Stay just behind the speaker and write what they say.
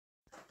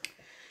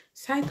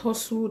Side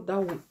hustle that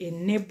will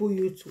enable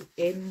you to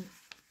earn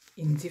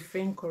in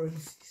different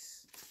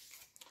currencies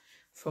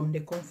from the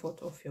comfort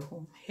of your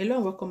home. Hello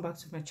and welcome back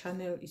to my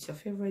channel. It's your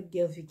favorite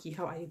girl Vicky.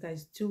 How are you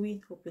guys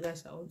doing? Hope you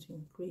guys are all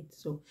doing great.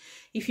 So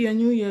if you're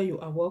new here, you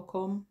are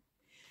welcome.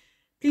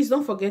 Please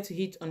don't forget to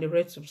hit on the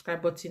red subscribe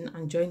button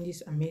and join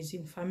this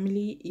amazing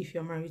family. If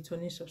you're my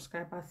returning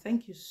subscriber,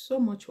 thank you so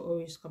much for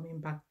always coming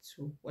back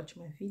to watch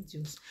my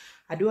videos.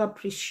 I do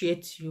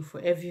appreciate you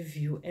for every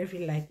view,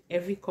 every like,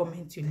 every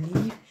comment you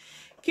leave.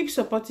 Keep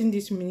supporting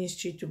this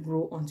ministry to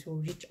grow until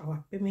we reach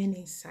our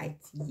permanent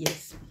site.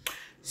 Yes.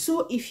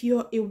 So if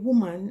you're a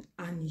woman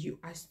and you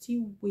are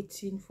still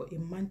waiting for a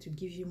man to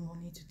give you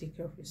money to take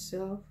care of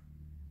yourself,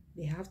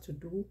 they have to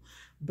do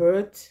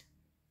birth.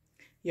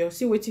 You're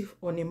still waiting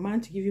on a man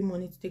to give you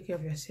money to take care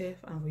of yourself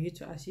and for you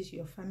to assist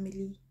your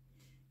family.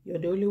 You're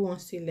the only one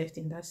still left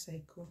in that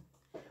cycle.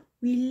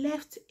 We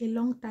left a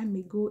long time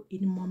ago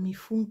in Mommy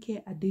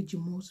Funke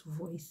Adejimo's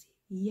voice.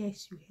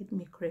 Yes, you heard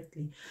me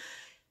correctly.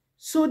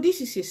 So this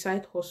is a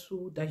side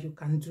hustle that you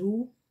can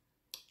do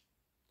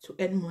to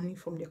earn money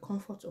from the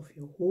comfort of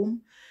your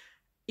home.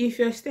 If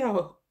you're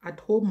still at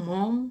home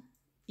mom,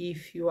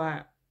 if you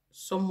are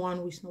someone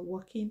who is not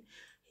working,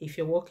 if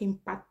you're working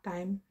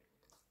part-time,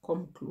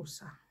 come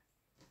closer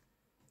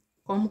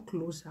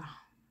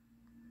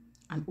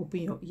and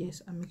open your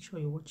ears and make sure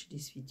you watch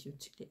this video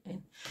to the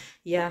end.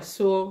 Yeah,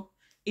 so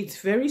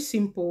it's very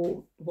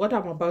simple. What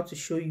I'm about to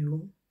show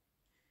you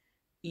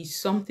is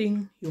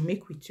something you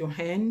make with your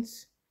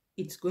hands.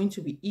 It's going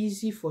to be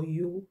easy for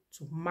you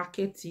to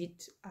market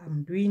it.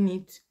 I'm doing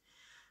it.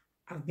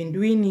 I've been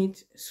doing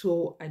it,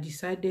 so I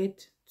decided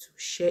to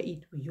share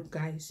it with you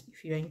guys.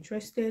 If you're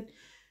interested,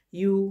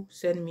 you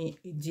send me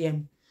a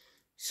DM.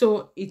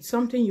 So it's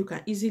something you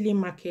can easily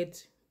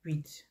market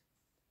with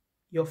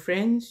your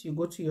friends. You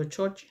go to your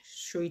church,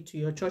 show it to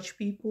your church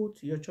people,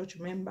 to your church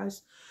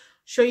members,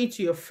 show it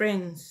to your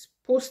friends,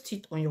 post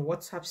it on your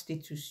WhatsApp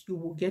status. You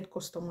will get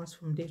customers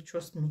from there,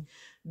 trust me.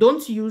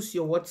 Don't use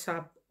your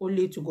WhatsApp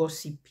only to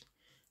gossip.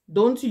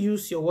 Don't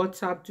use your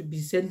WhatsApp to be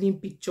sending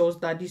pictures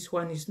that this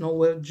one is not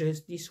well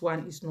dressed, this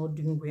one is not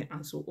doing well,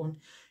 and so on.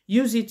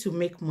 Use it to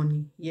make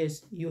money.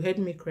 Yes, you heard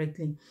me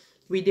correctly.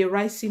 With the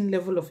rising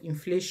level of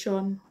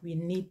inflation, we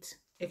need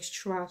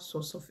extra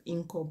source of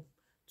income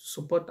to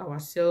support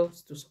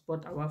ourselves, to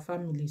support our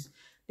families.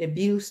 The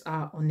bills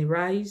are on the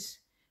rise,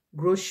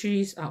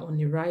 groceries are on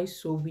the rise,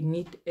 so we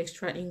need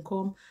extra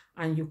income,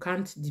 and you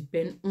can't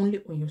depend only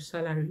on your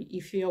salary.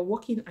 If you are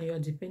working and you are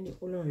depending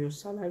only on your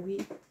salary,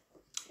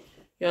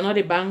 you're not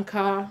a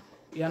banker,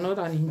 you're not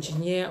an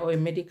engineer or a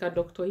medical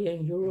doctor here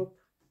in Europe,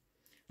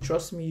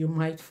 trust me, you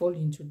might fall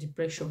into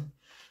depression.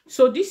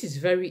 So this is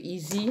very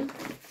easy.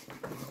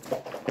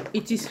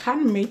 It is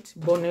handmade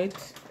bonnet,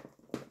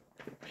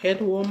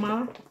 head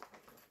warmer,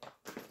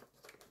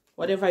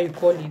 whatever you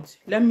call it.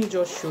 Let me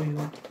just show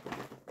you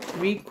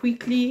real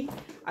quickly.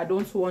 I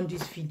don't want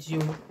this video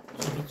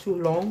to be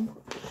too long.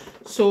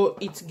 So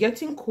it's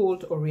getting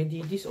cold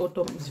already. This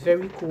autumn is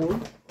very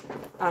cold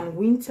and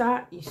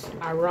winter is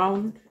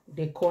around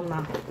the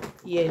corner.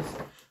 Yes,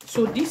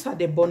 so these are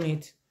the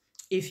bonnet.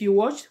 If you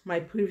watched my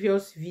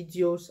previous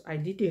videos, I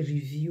did a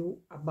review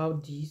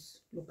about this.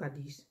 Look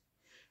at this.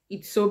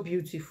 It's so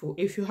beautiful.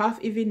 If you have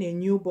even a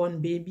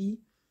newborn baby,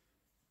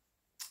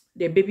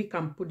 the baby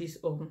can put this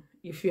on.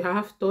 If you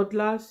have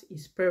toddlers,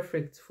 it's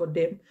perfect for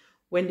them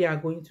when they are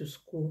going to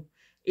school.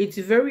 It's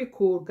very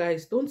cool,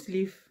 guys. Don't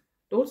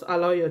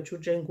allow your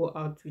children go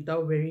out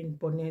without wearing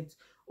bonnets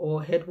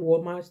or head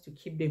warmers to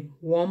keep them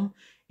warm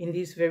in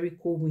this very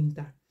cool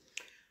winter.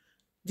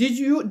 Do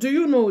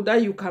you know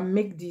that you can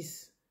make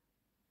this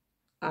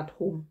at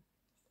home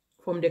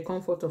from the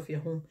comfort of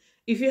your home?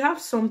 If you have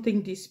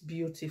something this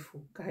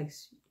beautiful,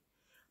 guys,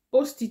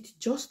 post it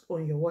just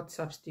on your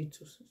WhatsApp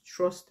status.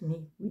 Trust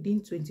me,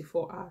 within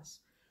 24 hours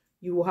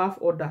you will have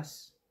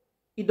orders.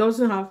 It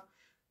doesn't have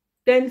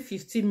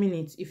 10-15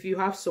 minutes. If you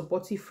have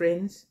supportive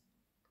friends,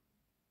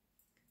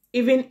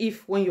 even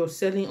if when you're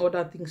selling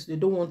other things they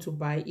don't want to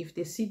buy, if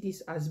they see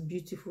this as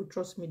beautiful,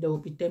 trust me, they will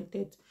be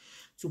tempted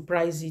to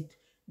price it.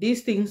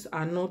 These things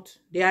are not,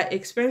 they are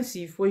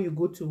expensive when you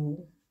go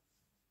to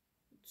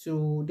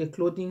the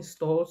clothing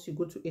stores. You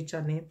go to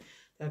H&M,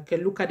 you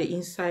can look at the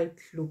inside.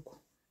 Look,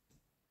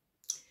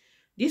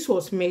 this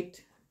was made,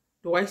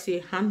 do I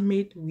say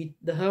handmade, with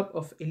the help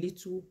of a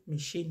little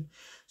machine.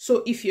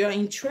 So if you are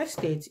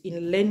interested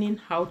in learning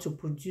how to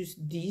produce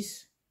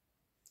this,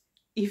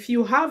 if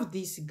you have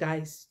this,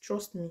 guys,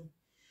 trust me,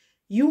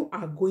 you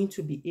are going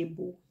to be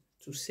able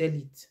to sell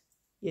it.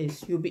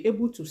 Yes, you'll be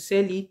able to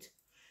sell it.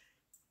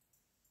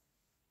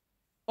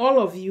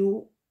 All of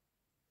you,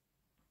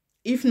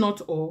 if not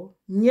all,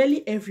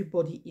 nearly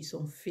everybody is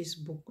on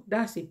Facebook.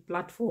 That's a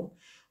platform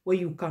where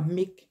you can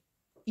make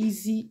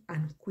easy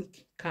and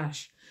quick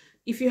cash.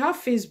 If you have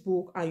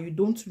Facebook and you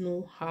don't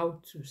know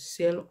how to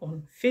sell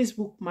on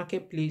Facebook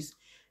Marketplace,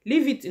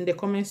 leave it in the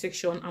comment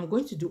section. I'm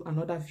going to do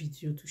another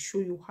video to show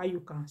you how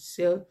you can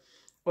sell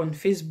on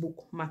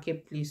Facebook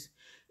Marketplace.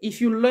 If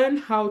you learn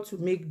how to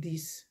make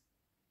this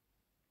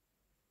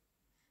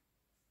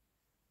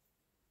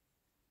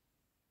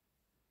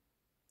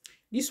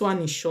This one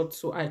is short,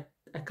 so I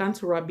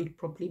can't wrap it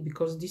properly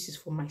because this is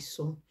for my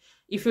son.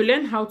 If you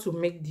learn how to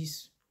make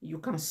this, you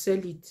can sell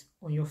it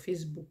on your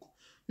Facebook.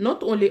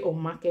 Not only on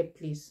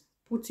Marketplace,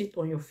 put it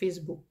on your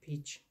Facebook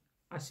page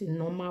as a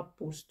normal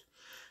post.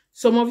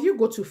 Some of you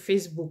go to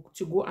Facebook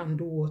to go and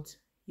do what?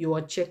 You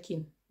are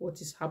checking what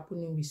is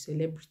happening with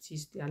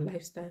celebrities, their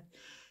lifestyle.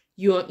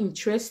 You are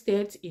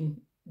interested in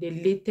the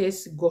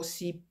latest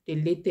gossip, the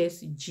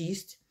latest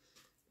gist.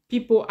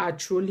 People are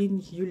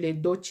trolling Yule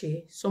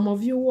Doche. Some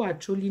of you who are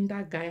trolling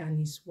that guy and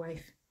his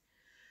wife.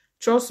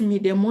 Trust me,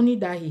 the money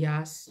that he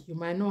has, you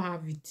might not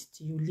have it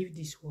till you leave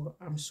this world.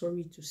 I'm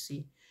sorry to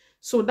say.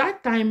 So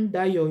that time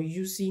that you're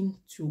using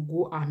to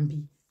go and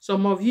be,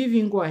 some of you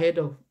even go ahead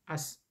of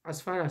as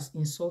far as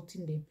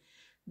insulting them.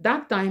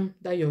 That time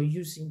that you're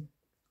using,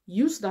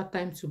 use that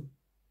time to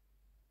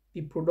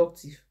be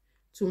productive,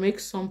 to make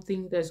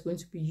something that's going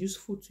to be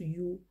useful to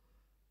you,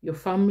 your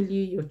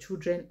family, your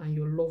children, and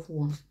your loved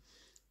ones.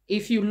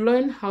 If you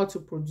learn how to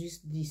produce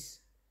this,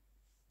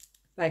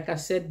 like I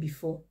said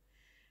before,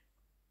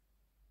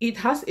 it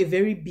has a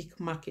very big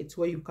market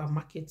where you can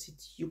market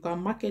it. You can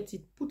market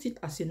it, put it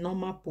as a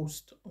normal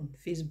post on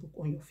Facebook,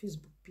 on your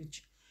Facebook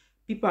page.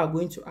 People are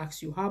going to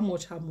ask you, how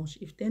much, how much?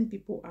 If 10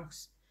 people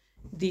ask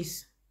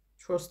this,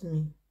 trust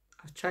me,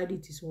 I've tried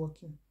it, it's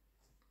working.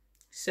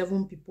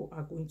 7 people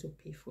are going to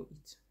pay for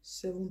it.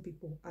 7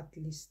 people at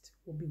least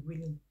will be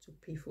willing to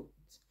pay for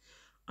it.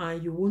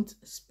 And you won't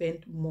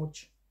spend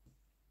much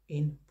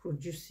in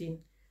producing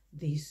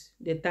this.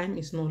 The time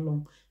is not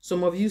long.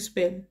 Some of you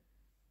spend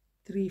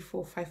 3,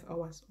 4, 5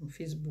 hours on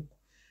Facebook.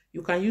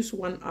 You can use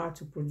 1 hour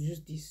to produce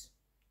this,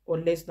 or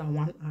less than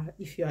 1 hour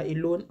if you are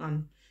alone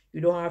and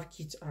you don't have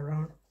kids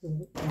around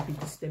who will be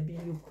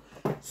disturbing you.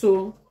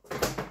 So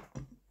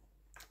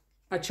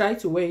I try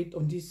to wear it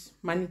on this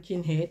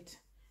mannequin head.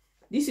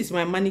 This is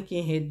my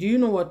mannequin head. Do you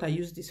know what I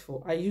use this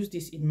for? I use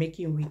this in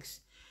making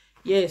wigs.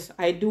 Yes,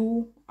 I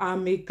do.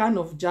 I'm a kind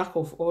of jack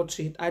of all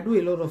trades. I do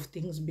a lot of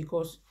things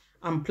because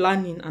I'm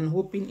planning and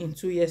hoping in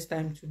 2 years'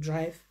 time to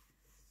drive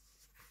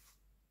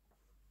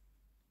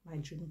my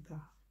dream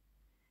car.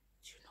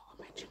 Do you know what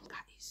my dream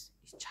car is?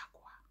 It's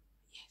Jaguar.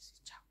 Yes,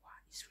 it's Jaguar.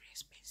 It's really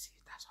expensive.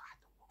 That's why I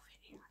have to work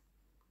very hard.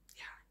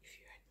 Yeah, if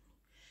you heard me.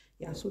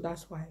 Yeah, so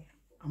that's why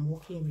I'm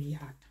working really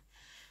hard.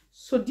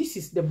 So this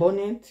is the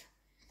bonnet.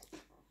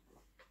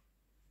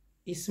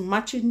 It's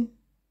matching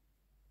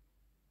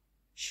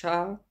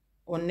shawl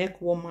or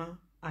neck warmer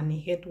and a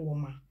head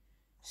warmer.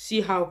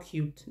 See how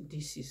cute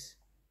this is.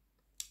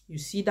 You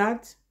see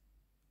that?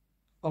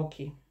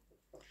 Okay.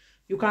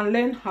 You can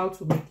learn how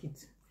to make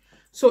it.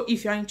 So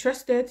if you're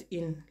interested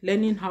in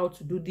learning how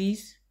to do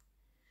this,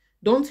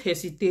 don't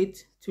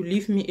hesitate to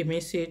leave me a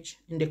message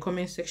in the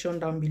comment section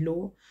down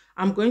below.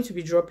 I'm going to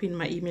be dropping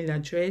my email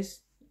address.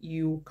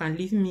 You can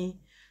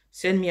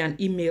send me an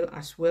email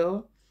as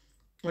well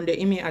on the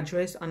email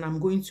address, and I'm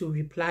going to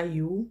reply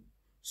you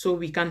so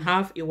we can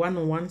have a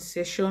one-on-one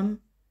session.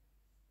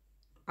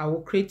 I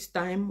will create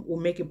time. We'll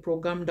make a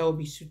program that will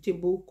be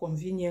suitable,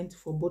 convenient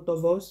for both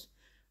of us,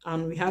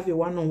 and we have a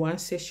one-on-one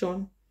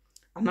session,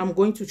 and I'm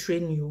going to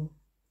train you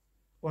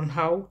on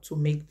how to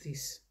make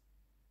this.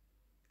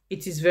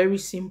 It is very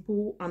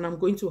simple, and I'm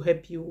going to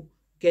help you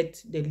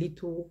get the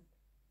little,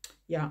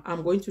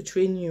 I'm going to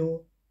train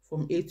you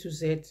from A to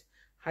Z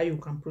how you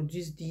can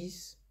produce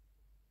this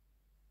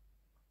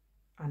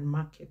and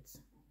market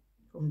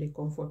from the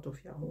comfort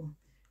of your home.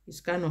 It's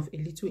kind of a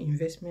little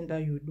investment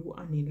that you do,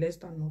 and in less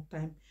than no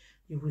time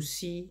you will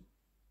see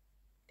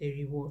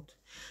the reward.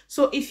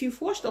 So if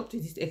you've watched up to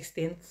this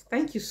extent,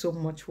 thank you so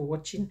much for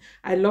watching.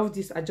 I love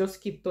this. I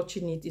just keep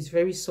touching it. It's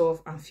very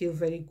soft and feels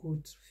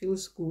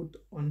good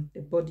on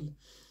the body.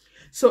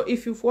 So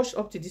if you've watched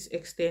up to this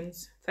extent,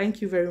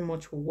 thank you very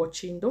much for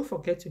watching. Don't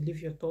forget to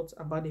leave your thoughts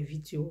about the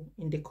video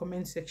in the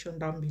comment section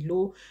down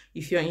below.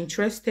 If you're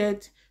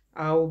interested,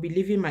 I will be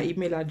leaving my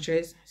email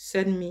address.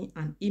 Send me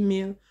an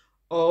email,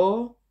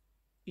 or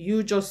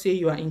you just say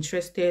you are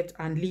interested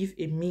and leave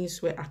a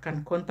means where I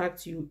can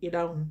contact you either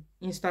on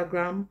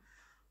Instagram,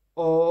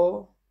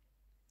 or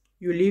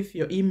you leave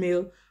your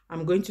email.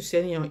 I'm going to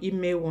send you an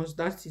email. Once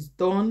that is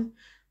done,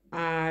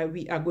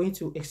 we are going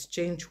to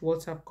exchange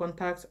WhatsApp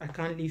contacts. I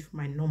can't leave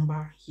my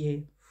number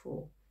here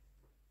for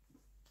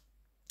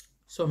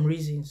some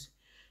reasons.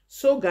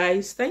 So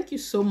guys, thank you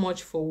so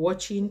much for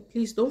watching.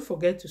 Please don't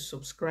forget to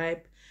subscribe,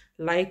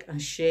 like, and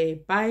share.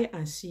 Bye,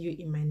 and see you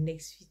in my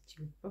next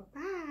video. Bye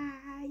bye.